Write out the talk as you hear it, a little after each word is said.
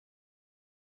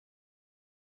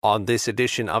On this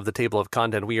edition of the Table of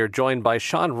Content, we are joined by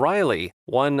Sean Riley,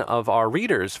 one of our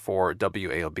readers for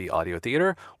WAOB Audio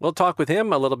Theater. We'll talk with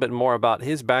him a little bit more about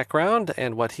his background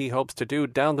and what he hopes to do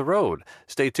down the road.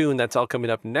 Stay tuned, that's all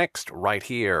coming up next, right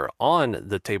here on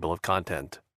the Table of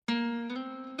Content.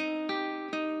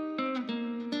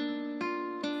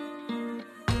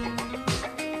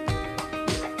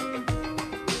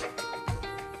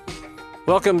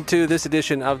 Welcome to this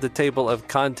edition of the Table of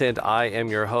Content. I am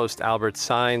your host, Albert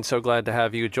Sine. So glad to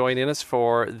have you joining us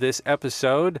for this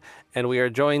episode. And we are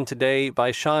joined today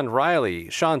by Sean Riley.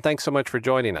 Sean, thanks so much for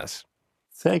joining us.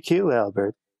 Thank you,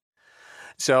 Albert.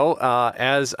 So,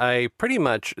 as I pretty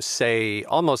much say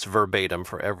almost verbatim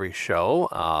for every show,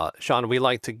 Sean, we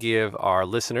like to give our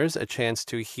listeners a chance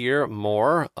to hear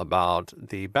more about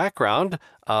the background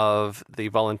of the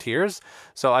volunteers.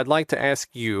 So I'd like to ask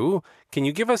you, can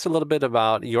you give us a little bit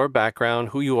about your background,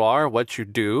 who you are, what you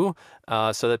do,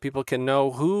 so that people can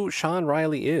know who Sean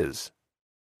Riley is?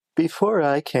 Before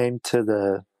I came to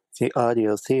the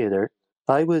audio theater,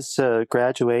 I was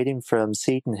graduating from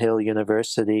Seton Hill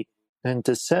University in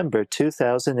December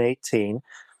 2018,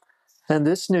 and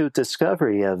this new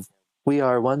discovery of We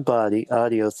Are One Body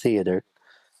Audio Theater.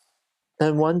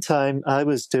 And one time I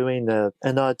was doing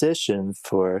an audition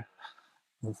for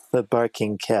The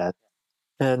Barking Cat,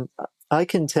 and I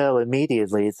can tell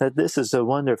immediately that this is a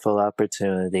wonderful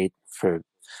opportunity for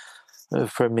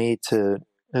me to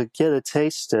get a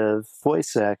taste of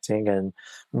voice acting and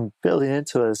building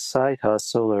into a side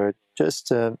hustle or just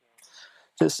a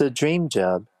dream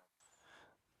job.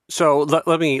 So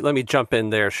let me jump in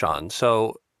there, Sean.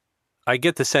 So I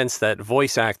get the sense that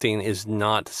voice acting is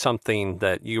not something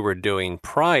that you were doing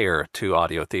prior to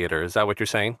audio theater. Is that what you're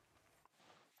saying?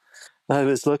 I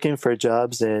was looking for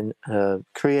jobs in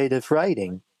creative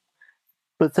writing.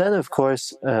 But then, of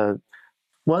course,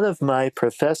 one of my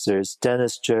professors,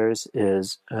 Dennis Jers,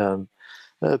 is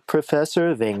a professor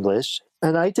of English,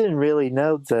 and I didn't really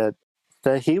know that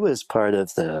he was part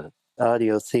of the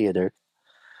audio theater.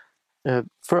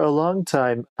 For a long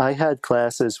time, I had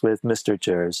classes with Mr.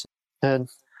 Jers,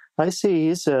 and I see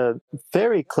he's a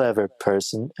very clever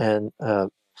person and,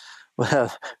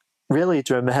 well, really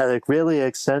dramatic, really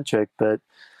eccentric, but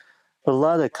a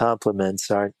lot of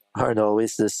compliments aren't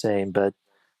always the same. But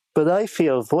I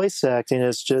feel voice acting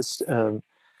is just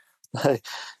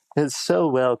it's so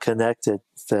well connected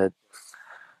that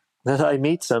I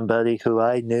meet somebody who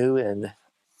I knew and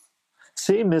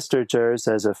see Mr. Jers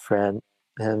as a friend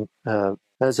and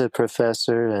as a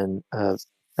professor and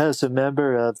as a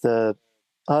member of the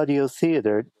audio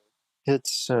theater.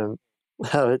 It's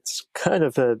well, it's kind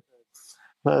of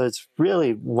it's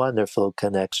really wonderful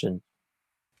connection.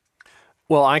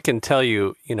 Well, I can tell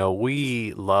you,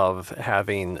 we love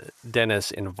having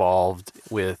Dennis involved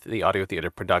with the audio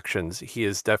theater productions. He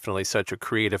is definitely such a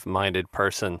creative-minded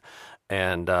person.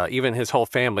 And even his whole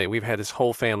family, we've had his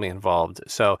whole family involved.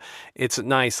 So it's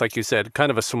nice, like you said,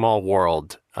 kind of a small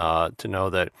world to know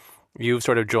that you've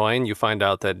sort of joined. You find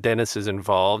out that Dennis is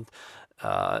involved.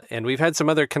 And we've had some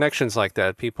other connections like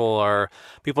that. People are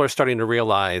starting to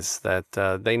realize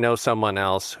that they know someone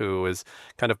else who is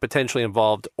kind of potentially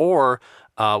involved. Or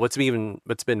what's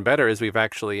been better is we've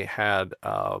actually had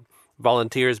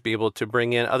volunteers be able to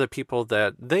bring in other people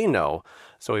that they know.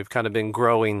 So we've kind of been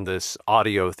growing this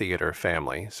audio theater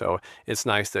family. So it's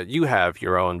nice that you have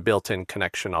your own built-in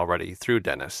connection already through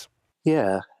Dennis.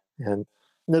 Yeah, and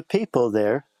the people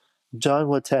there, John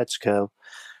Wotechko,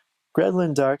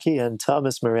 Gredlin Darkey, and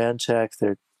Thomas Moranchak,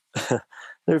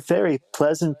 they're very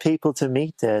pleasant people to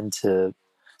meet and to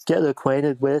get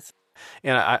acquainted with.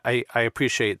 And I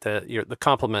appreciate the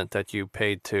compliment that you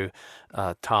paid to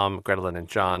Tom, Gretelin, and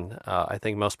John. I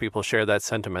think most people share that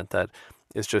sentiment that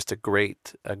it's just a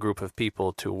great group of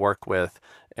people to work with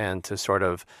and to sort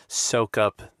of soak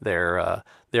up their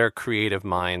creative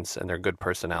minds and their good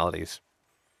personalities.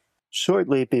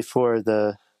 Shortly before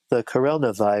the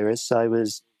coronavirus, I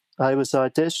was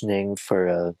auditioning for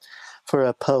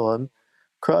a poem,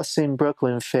 Crossing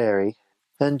Brooklyn Ferry,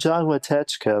 and John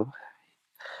Wotechko,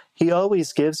 he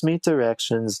always gives me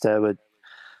directions that would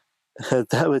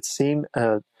that would seem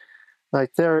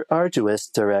like they're arduous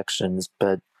directions,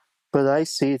 but I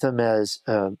see them as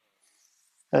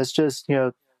just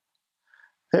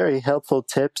very helpful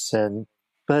tips. And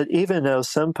but even though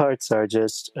some parts are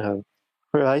just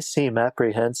where I seem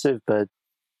apprehensive, but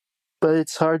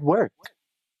it's hard work.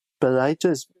 But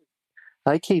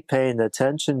I keep paying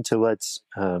attention to what's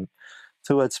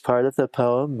part of the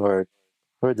poem or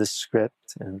the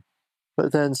script. And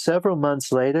but then several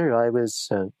months later, I was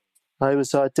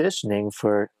auditioning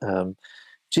for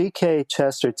G.K.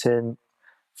 Chesterton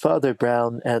Father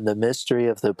Brown and the Mystery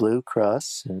of the Blue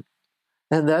Cross, and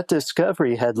that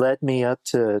discovery had led me up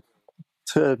to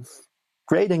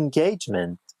great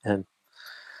engagement, and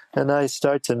I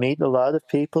start to meet a lot of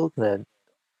people, and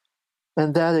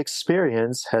that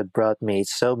experience had brought me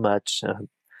so much,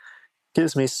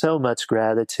 gives me so much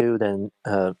gratitude, and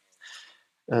uh,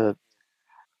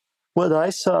 what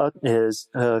I saw is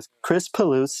Chris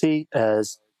Pelusi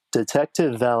as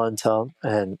Detective Valentin,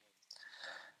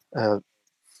 uh,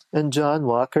 and John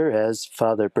Walker as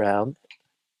Father Brown,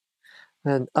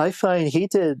 and I find he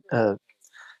did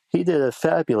a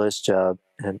fabulous job,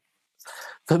 and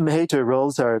the major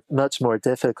roles are much more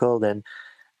difficult, and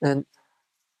and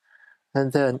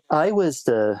then I was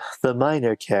the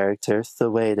minor character, the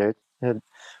waiter, and,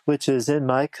 which is in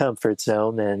my comfort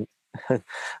zone, and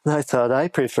I thought I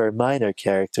prefer minor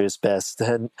characters best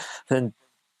than than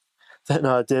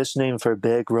auditioning for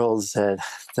big roles that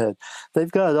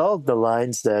they've got all the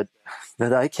lines that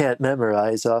I can't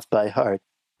memorize off by heart.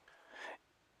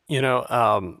 You know,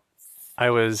 I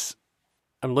was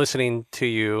I'm listening to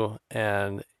you,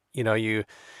 and you know, you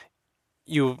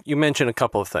mentioned a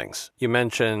couple of things. You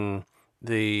mentioned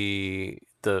the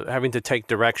having to take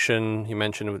direction. You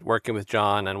mentioned working with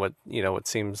John and what what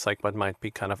seems like what might be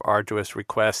kind of arduous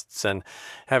requests, and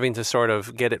having to sort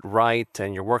of get it right.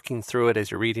 And you're working through it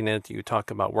as you're reading it. You talk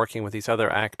about working with these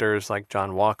other actors like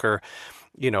John Walker,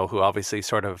 who obviously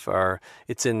sort of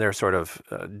it's in their sort of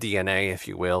DNA, if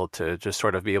you will, to just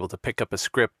sort of be able to pick up a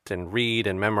script and read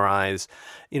and memorize,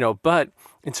 but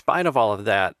in spite of all of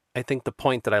that, I think the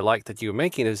point that I like that you're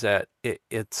making is that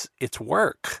it's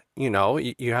work. You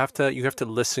have to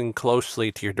listen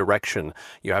closely to your direction.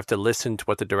 You have to listen to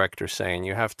what the director's saying.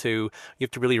 You have to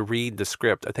really read the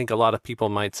script. I think a lot of people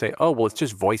might say, "Oh, well, it's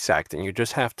just voice acting. You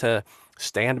just have to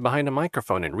stand behind a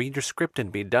microphone and read your script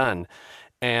and be done."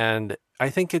 And I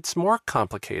think it's more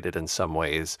complicated in some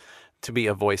ways to be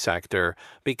a voice actor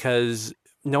because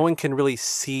no one can really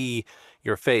see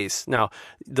your face. Now,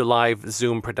 the live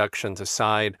Zoom productions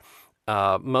aside,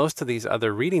 most of these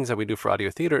other readings that we do for audio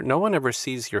theater, no one ever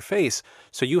sees your face.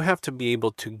 So you have to be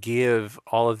able to give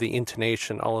all of the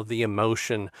intonation, all of the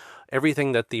emotion,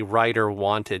 everything that the writer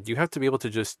wanted. You have to be able to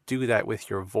just do that with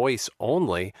your voice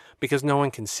only because no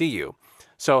one can see you.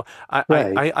 So I, I,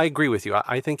 Right. I I agree with you.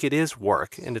 I think it is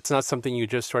work, and it's not something you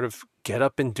just sort of get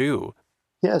up and do.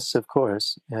 Yes, of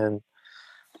course, and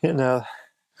you know,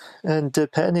 and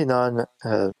depending on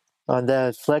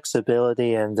that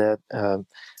flexibility and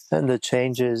the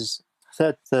changes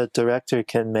that the director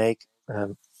can make,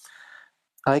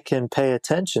 I can pay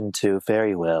attention to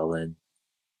very well,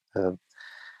 uh,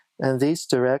 and these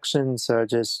directions are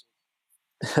just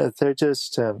they're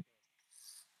just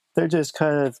they're just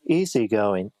kind of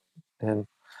easygoing, and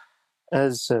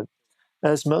as uh,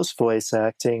 as most voice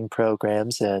acting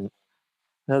programs and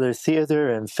other theater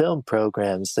and film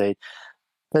programs,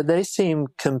 they seem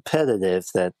competitive,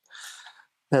 that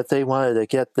they wanted to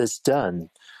get this done.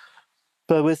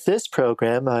 But with this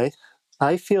program,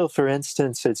 I feel, for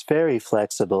instance, it's very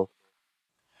flexible.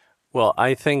 Well,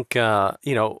 I think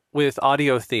with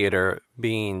audio theater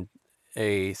being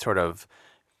a sort of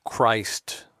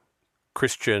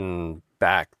Christian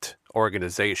backed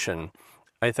organization,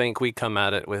 I think we come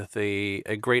at it with a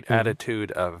great Mhm.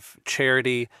 attitude of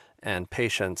charity and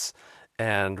patience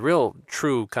and real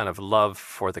true kind of love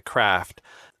for the craft.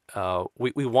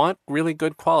 We want really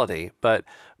good quality, but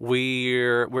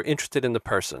we're interested in the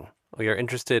person. We are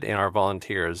interested in our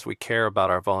volunteers. We care about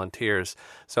our volunteers.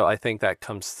 So I think that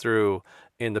comes through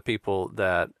in the people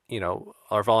that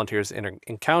our volunteers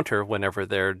encounter whenever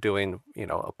they're doing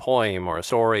a poem or a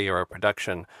story or a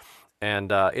production,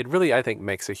 and it really I think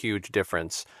makes a huge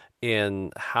difference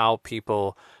in how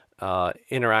people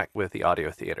interact with the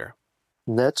audio theater.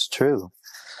 That's true.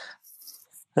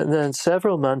 And then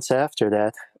several months after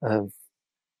that,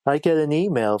 I get an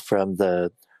email from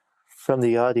the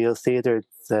audio theater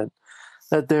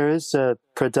that there is a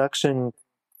production,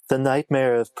 The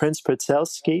Nightmare of Prince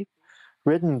Pretzelski,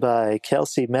 written by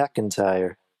Kelsey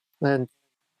McIntyre, and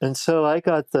and so I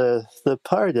got the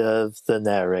part of the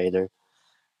narrator,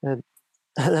 and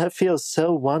that feels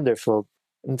so wonderful.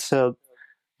 And so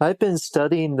I've been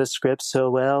studying the script so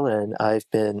well, and I've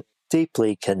been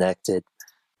deeply connected.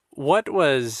 What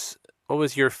was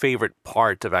your favorite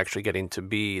part of actually getting to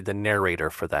be the narrator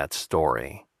for that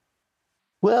story?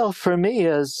 Well, for me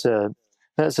as a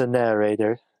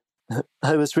narrator,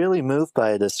 I was really moved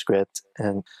by the script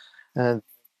and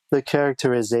the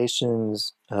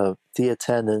characterizations of the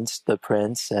attendants, the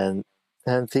prince, and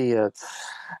and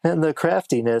the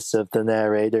craftiness of the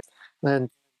narrator. And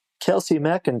Kelsey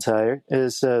McIntyre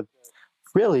is a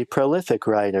really prolific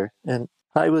writer, and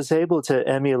I was able to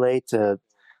emulate a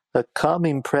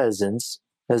calming presence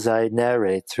as I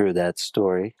narrate through that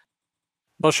story.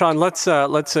 Well, Sean, let's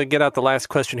get out the last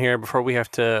question here before we have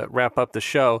to wrap up the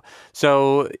show.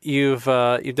 So you've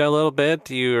done a little bit.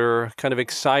 You're kind of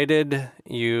excited.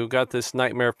 You got this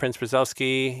Nightmare of Prince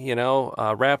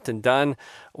Przybylski, wrapped and done.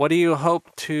 What do you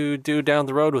hope to do down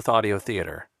the road with audio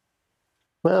theater?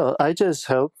 Well, I just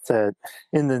hope that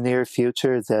in the near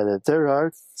future that if there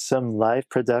are some live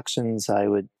productions,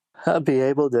 I'll be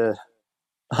able to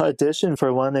audition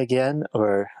for one again,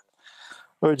 or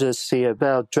just see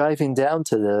about driving down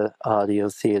to the audio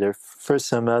theater for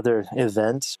some other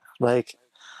events, like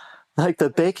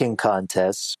the baking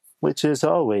contest, which is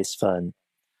always fun.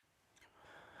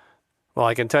 Well,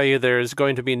 I can tell you there's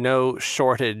going to be no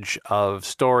shortage of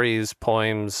stories,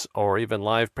 poems, or even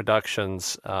live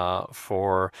productions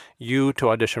for you to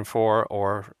audition for,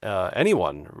 or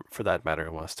anyone for that matter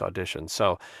who wants to audition.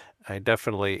 So I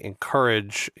definitely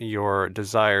encourage your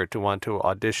desire to want to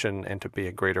audition and to be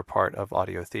a greater part of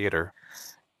audio theater.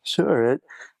 Sure,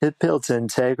 it builds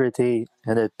integrity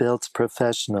and it builds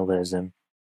professionalism.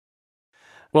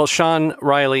 Well, Sean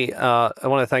Riley, I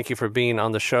want to thank you for being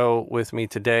on the show with me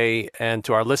today. And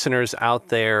to our listeners out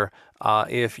there,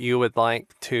 if you would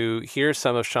like to hear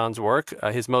some of Sean's work,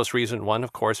 his most recent one,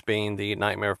 of course, being The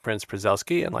Nightmare of Prince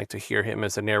Przybylski, and like to hear him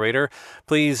as a narrator,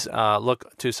 please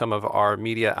look to some of our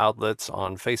media outlets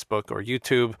on Facebook or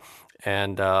YouTube.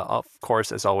 And of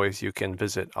course, as always, you can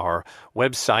visit our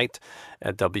website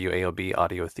at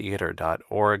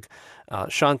waobaudio.theater.org.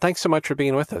 Sean, thanks so much for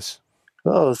being with us.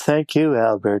 Oh, thank you,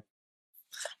 Albert.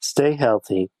 Stay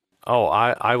healthy. Oh,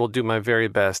 I will do my very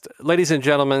best. Ladies and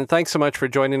gentlemen, thanks so much for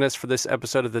joining us for this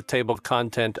episode of The Table of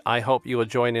Content. I hope you will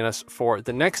join us for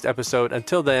the next episode.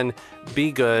 Until then,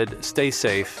 be good, stay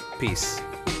safe, peace.